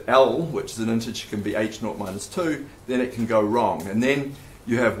that L, which is an integer, can be h0 minus 2, then it can go wrong, and then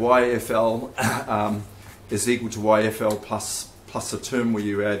you have yfl is equal to yfl plus a term where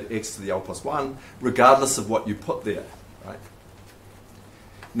you add x to the l plus 1, regardless of what you put there, right?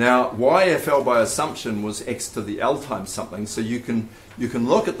 Now, yfl by assumption was x to the l times something, so you can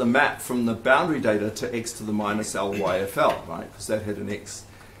look at the map from the boundary data to x to the minus l yfl, right? Because that had an x.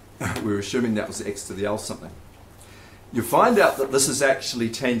 We were assuming that was x to the l something. You find out that this is actually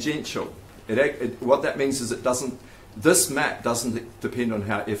tangential. What that means is this map doesn't depend on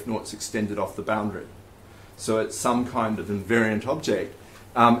how f0 is extended off the boundary. So it's some kind of invariant object.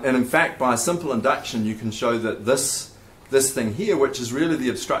 And in fact, by a simple induction, you can show that this thing here, which is really the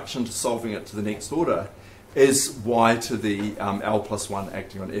obstruction to solving it to the next order, is y to the l plus 1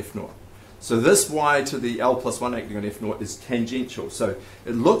 acting on f0. So this y to the l plus 1 acting on f0 is tangential. So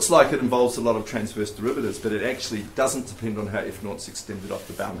it looks like it involves a lot of transverse derivatives, but it actually doesn't depend on how f0 is extended off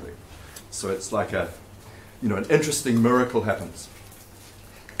the boundary. So it's like an interesting miracle happens.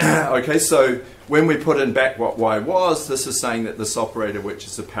 Okay, so when we put in back what y was, this is saying that this operator, which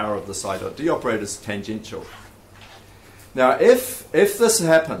is the power of this I dot d operator, is tangential. Now, if this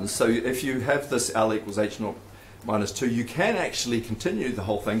happens, so if you have this L equals h0 minus 2, you can actually continue the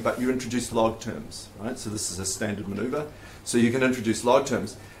whole thing, but you introduce log terms, right? So this is a standard maneuver. So you can introduce log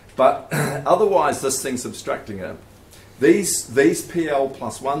terms. But otherwise, this thing's obstructing it. These PL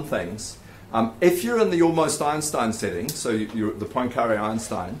plus 1 things, if you're in the almost Einstein setting, so you're the Poincaré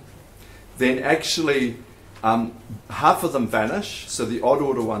Einstein, then actually half of them vanish, so the odd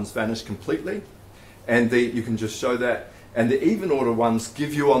order ones vanish completely, and you can just show that. And the even order ones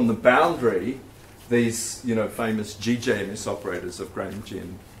give you on the boundary these, famous GJMS operators of Graham,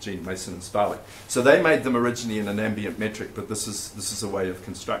 Jean, Mason, and Sparley. So they made them originally in an ambient metric, but this is a way of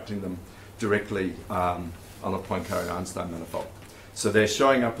constructing them directly on a Poincaré-Einstein manifold. So they're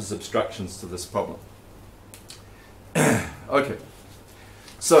showing up as obstructions to this problem. Okay.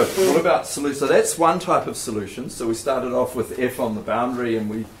 So what about solution? So that's one type of solution. So we started off with F on the boundary, and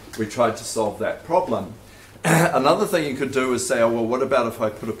we tried to solve that problem. Another thing you could do is say, oh, well, what about if I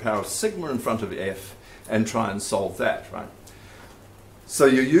put a power of sigma in front of F and try and solve that, right? So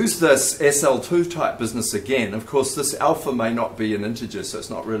you use this SL2 type business again. Of course, this alpha may not be an integer, so it's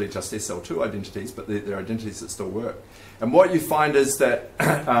not really just SL2 identities, but they're identities that still work. And what you find is that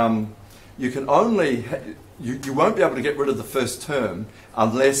you can only, you won't be able to get rid of the first term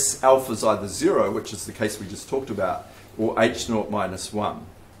unless alpha is either 0, which is the case we just talked about, or h0 minus 1.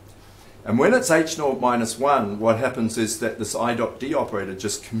 And when it's h0 minus 1, what happens is that this I dot d operator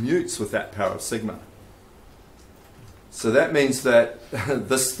just commutes with that power of sigma. So that means that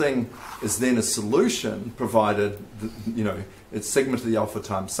this thing is then a solution, provided, it's sigma to the alpha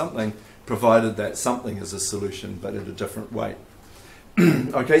times something, provided that something is a solution, but at a different weight.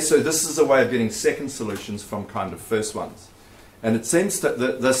 Okay, so this is a way of getting second solutions from kind of first ones. And it seems that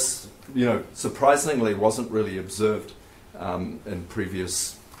this, surprisingly wasn't really observed in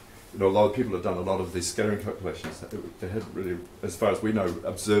previous. A lot of people have done a lot of these scattering calculations. They hadn't really, as far as we know,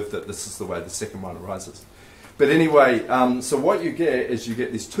 observed that this is the way the second one arises. But anyway, so what you get is you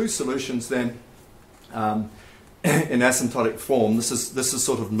get these two solutions then in asymptotic form. This is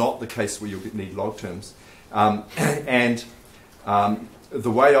sort of not the case where you need log terms. The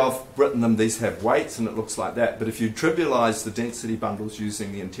way I've written them, these have weights and it looks like that. But if you trivialize the density bundles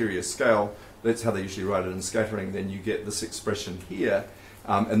using the interior scale, that's how they usually write it in scattering, then you get this expression here.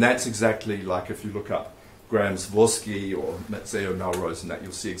 And that's exactly like if you look up Graham-Zavorsky or Mazzeo-Melrose and that,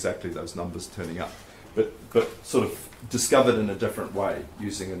 you'll see exactly those numbers turning up. But sort of discovered in a different way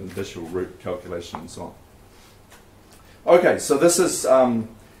using an initial root calculation and so on. Okay, so this is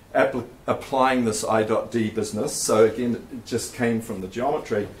applying this I dot D business. So again, it just came from the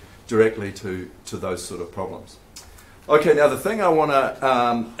geometry directly to those sort of problems. Okay, now the thing I want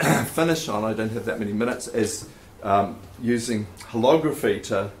to finish on, I don't have that many minutes, is using holography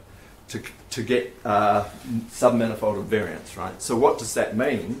to get submanifold invariance, right? So what does that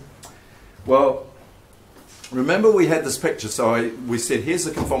mean? Well, remember we had this picture. So we said here's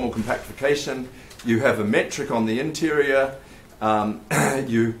a conformal compactification. You have a metric on the interior.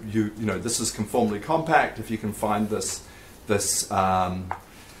 You know this is conformally compact. If you can find this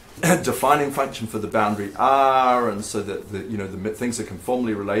defining function for the boundary R, and so that the things are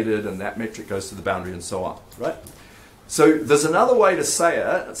conformally related, and that metric goes to the boundary, and so on, right? So there's another way to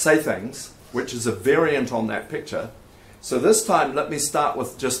say things, which is a variant on that picture. So this time, let me start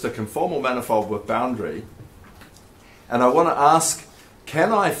with just a conformal manifold with boundary, and I want to ask,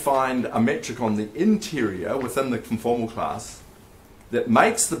 can I find a metric on the interior within the conformal class that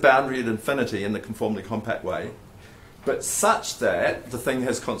makes the boundary at infinity in the conformally compact way, but such that the thing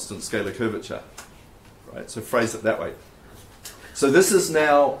has constant scalar curvature, right? So phrase it that way. So this is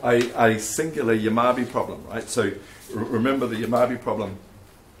now a singular Yamabe problem, right? So remember the Yamabe problem,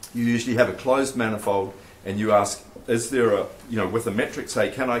 you usually have a closed manifold and you ask, is there a, with a metric,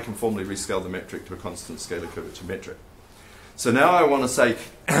 say, can I conformally rescale the metric to a constant scalar curvature metric? So now I want to say,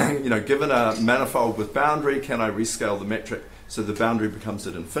 given a manifold with boundary, can I rescale the metric so the boundary becomes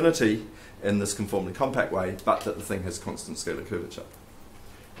at infinity in this conformally compact way, but that the thing has constant scalar curvature?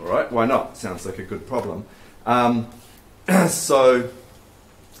 All right, why not? Sounds like a good problem. So,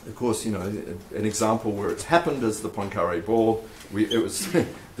 of course, an example where it's happened is the Poincaré ball. It was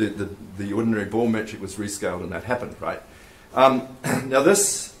the ordinary ball metric was rescaled, and that happened, right? Now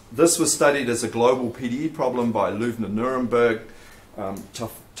this was studied as a global PDE problem by Louvner Nuremberg,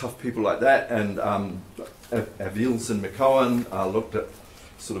 tough people like that, and Avils and McCohen looked at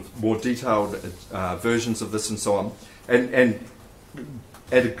sort of more detailed versions of this and so on. And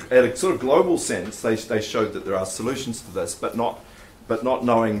at a sort of global sense, they showed that there are solutions to this, but not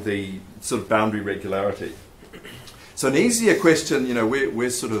knowing the sort of boundary regularity. So an easier question, we're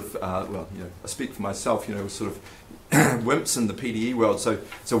sort of, I speak for myself, we're sort of wimps in the PDE world. So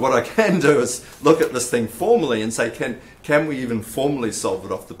what I can do is look at this thing formally and say, can we even formally solve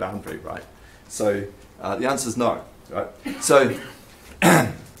it off the boundary, right? So the answer is no, right?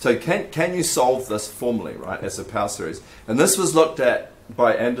 So can you solve this formally, right, as a power series? And this was looked at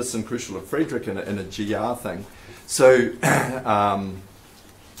by Anderson, Crucial, and Friedrich in a GR thing. So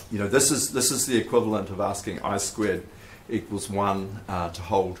this is the equivalent of asking I squared equals 1 to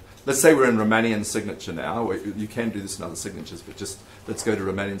hold. Let's say we're in Riemannian signature now. You can do this in other signatures, but just let's go to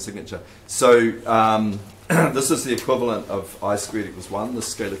Riemannian signature. So this is the equivalent of I squared equals 1. The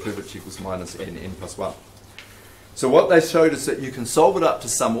scalar curvature equals minus n plus 1. So what they showed is that you can solve it up to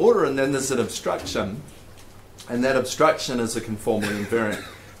some order, and then there's an obstruction, and that obstruction is a conformal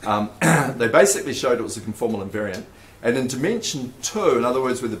invariant. They basically showed it was a conformal invariant, and in dimension 2, in other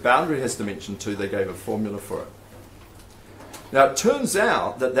words, where the boundary has dimension 2, they gave a formula for it. Now it turns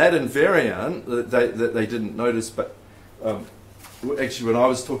out that invariant that they didn't notice, but actually when I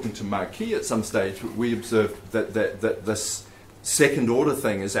was talking to Marquis at some stage, we observed that this second order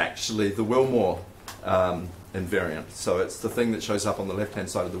thing is actually the Wilmore invariant. So it's the thing that shows up on the left-hand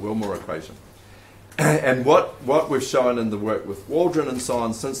side of the Wilmore equation. And what we've shown in the work with Waldron and so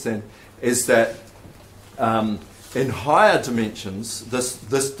on since then is that in higher dimensions,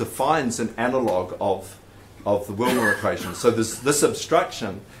 this defines an analog of the Wilmore equation. So this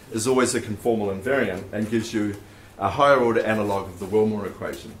obstruction is always a conformal invariant and gives you a higher order analog of the Wilmore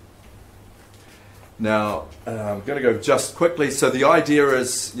equation. Now, I'm going to go just quickly. So the idea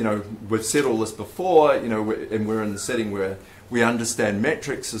is, we've said all this before, and we're in the setting where we understand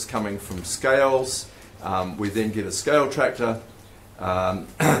metrics as coming from scales. We then get a scale tractor.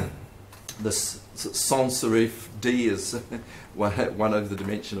 This sans serif D is one over the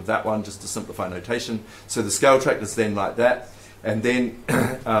dimension of that one, just to simplify notation. So the scale tractor is then like that. And then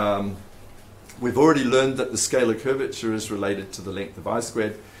we've already learned that the scalar curvature is related to the length of I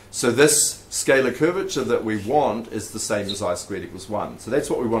squared. So this scalar curvature that we want is the same as I squared equals 1. So that's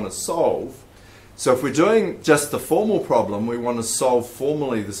what we want to solve. So if we're doing just the formal problem, we want to solve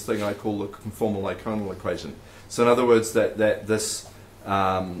formally this thing I call the conformal iconal equation. So in other words, that this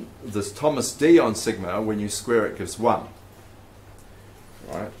Thomas D on sigma, when you square it, gives 1.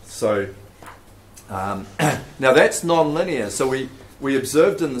 Right? So Now that's non-linear, so we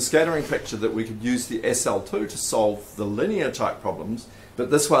observed in the scattering picture that we could use the SL2 to solve the linear type problems, but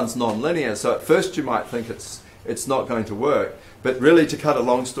this one's non-linear, so at first you might think it's not going to work, but really, to cut a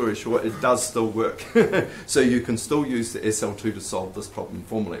long story short, it does still work. So you can still use the SL2 to solve this problem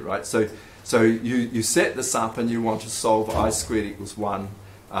formally, right? So you set this up and you want to solve I squared equals 1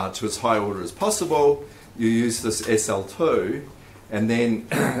 to as high order as possible. You use this SL2 and then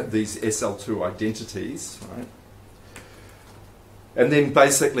these SL2 identities, right? And then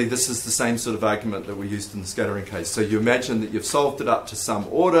basically this is the same sort of argument that we used in the scattering case. So you imagine that you've solved it up to some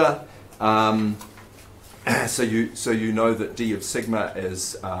order. So you know that d of sigma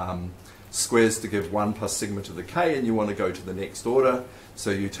is squares to give 1 plus sigma to the k, and you want to go to the next order. So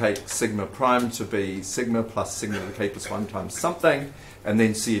you take sigma prime to be sigma plus sigma to the k plus 1 times something, and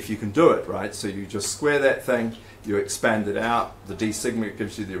then see if you can do it, right? So you just square that thing, you expand it out, the d sigma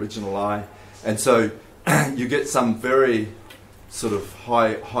gives you the original I, and so you get some very sort of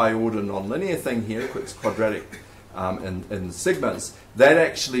high order nonlinear thing here. It's quadratic in the sigmas. That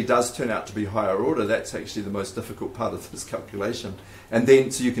actually does turn out to be higher order. That's actually the most difficult part of this calculation. And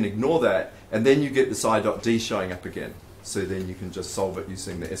then, so you can ignore that, and then you get this I dot d showing up again. So then you can just solve it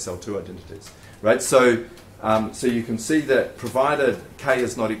using the SL2 identities, right? So you can see that provided k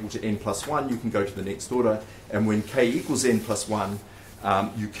is not equal to n plus 1, you can go to the next order, and when k equals n plus 1,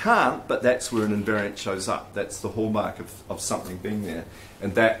 you can't, but that's where an invariant shows up. That's the hallmark of something being there,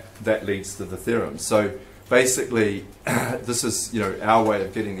 and that leads to the theorem. So basically, this is our way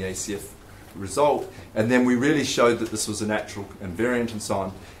of getting the ACF result, and then we really showed that this was a natural invariant and so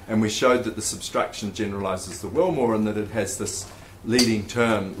on, and we showed that the subtraction generalizes the Wilmore and that it has this leading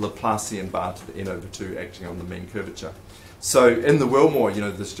term, Laplacian bar to the n over 2 acting on the mean curvature. So in the Wilmore,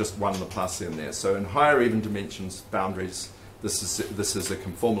 there's just one Laplacian there. So in higher even dimensions boundaries, this is a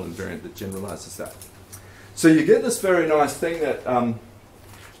conformal invariant that generalizes that. So you get this very nice thing that,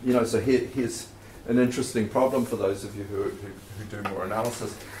 so here's an interesting problem for those of you who do more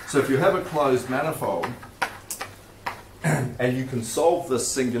analysis. So if you have a closed manifold, and you can solve this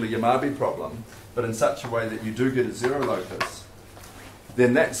singular Yamabe problem, but in such a way that you do get a zero locus,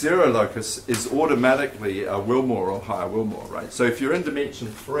 then that zero locus is automatically a Wilmore or higher Wilmore, right? So if you're in dimension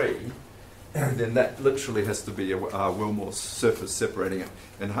 3, then that literally has to be a Wilmore surface separating it,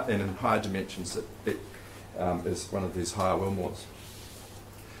 and in higher dimensions it is one of these higher Wilmores.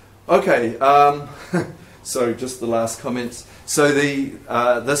 Okay, so just the last comments. So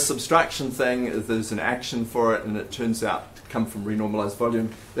this subtraction thing, there's an action for it, and it turns out to come from renormalized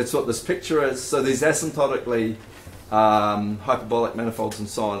volume. That's what this picture is. So these asymptotically hyperbolic manifolds and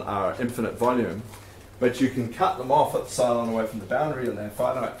so on are infinite volume, but you can cut them off epsilon away from the boundary, and they're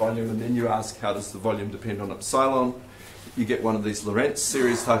finite volume, and then you ask how does the volume depend on epsilon. You get one of these Lorentz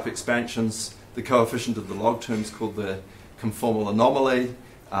series type expansions. The coefficient of the log term is called the conformal anomaly.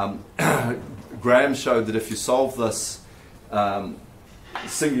 Graham showed that if you solve this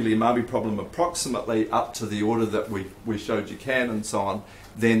singular Yamabe problem approximately up to the order that we showed you can and so on,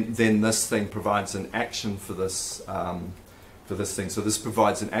 then this thing provides an action for this thing. So this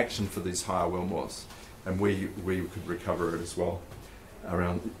provides an action for these higher Wilmores, and we could recover it as well.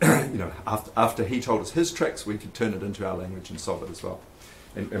 Around after he told us his tricks, we could turn it into our language and solve it as well.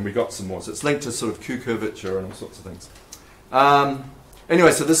 And we got some more. So it's linked to sort of Q curvature and all sorts of things.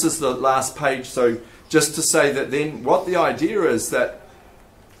 Anyway, so this is the last page. So just to say that then what the idea is that,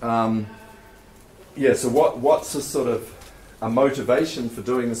 so what's a sort of a motivation for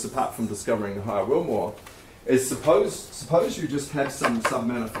doing this apart from discovering the higher Wilmore is suppose you just have some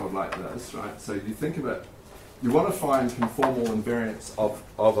submanifold like this, right? So you think of it, you want to find conformal invariants of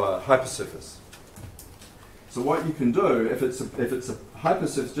a hypersurface. So what you can do, if it's a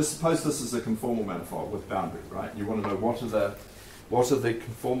hypersurface, just suppose this is a conformal manifold with boundary, right? You want to know what are the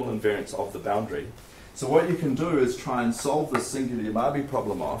conformal invariants of the boundary. So what you can do is try and solve this singular Yamabe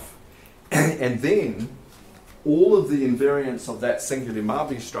problem off, and then all of the invariants of that singular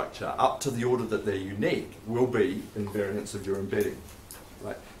Yamabe structure up to the order that they're unique will be invariants of your embedding.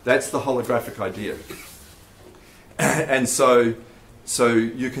 Right? That's the holographic idea. And so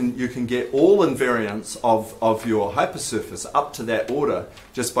you can get all invariants of your hypersurface up to that order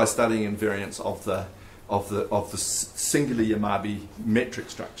just by studying invariants of the singular Yamabe metric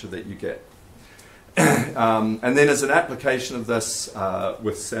structure that you get. And then as an application of this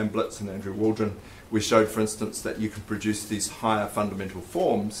with Sam Blitz and Andrew Waldron, we showed, for instance, that you can produce these higher fundamental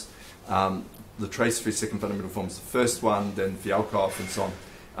forms. The trace-free second fundamental form is the first one, then Fialkov and so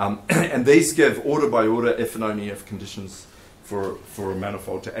on. And these give order by order if and only if conditions for a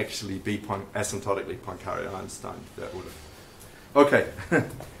manifold to actually be asymptotically Poincare-Einstein to that order. Okay,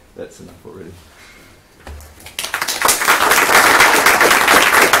 that's enough already.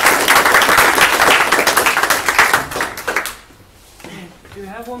 Do you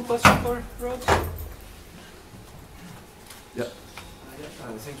have one question for Rod? Yeah.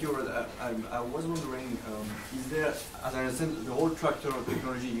 Thank you, Rod. I was wondering, is there, as I understand, the whole tractor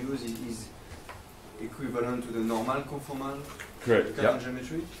technology used is equivalent to the normal conformal Correct. kind of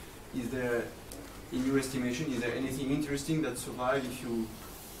geometry? Is there, in your estimation, is there anything interesting that survives if you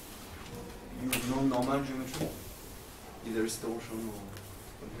use non-normal geometry? Either distortion or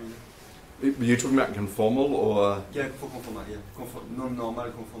something? You're talking about conformal or? Yeah, for conformal, yeah.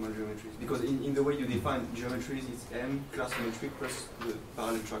 Non-normal conformal geometries. Because in the way you define geometries, it's M class symmetric plus the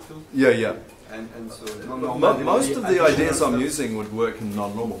parallel tractors. Yeah, yeah. And so non-normal. Most of the ideas I'm using would work in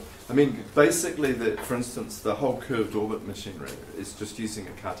non-normal. I mean, basically, for instance, the whole curved orbit machinery is just using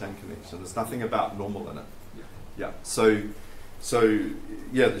a Cartan connection. There's nothing about normal in it. Yeah. So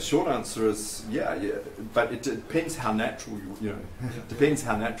yeah, the short answer is yeah, but it depends how natural depends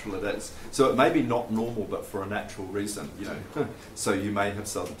how natural it is. So it may be not normal, but for a natural reason, So you may have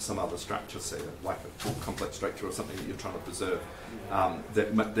some other structure, say like a complex structure or something that you're trying to preserve,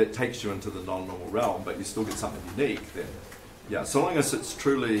 that takes you into the non-normal realm, but you still get something unique. Then, yeah, so long as it's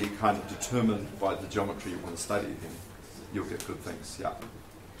truly kind of determined by the geometry you want to study, then you'll get good things. Yeah.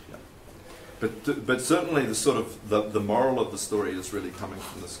 But certainly the sort of the moral of the story is really coming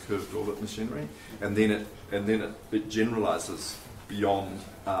from this curved orbit machinery, and then it generalizes beyond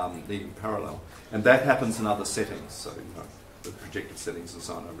needing parallel, and that happens in other settings. So the projected settings and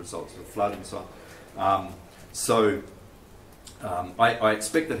so on, results of flood and so on. I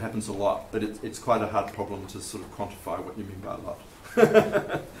expect that happens a lot, but it's quite a hard problem to sort of quantify what you mean by a lot.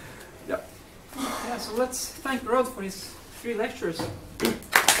 Yeah. Yeah. So let's thank Rod for his 3 lectures.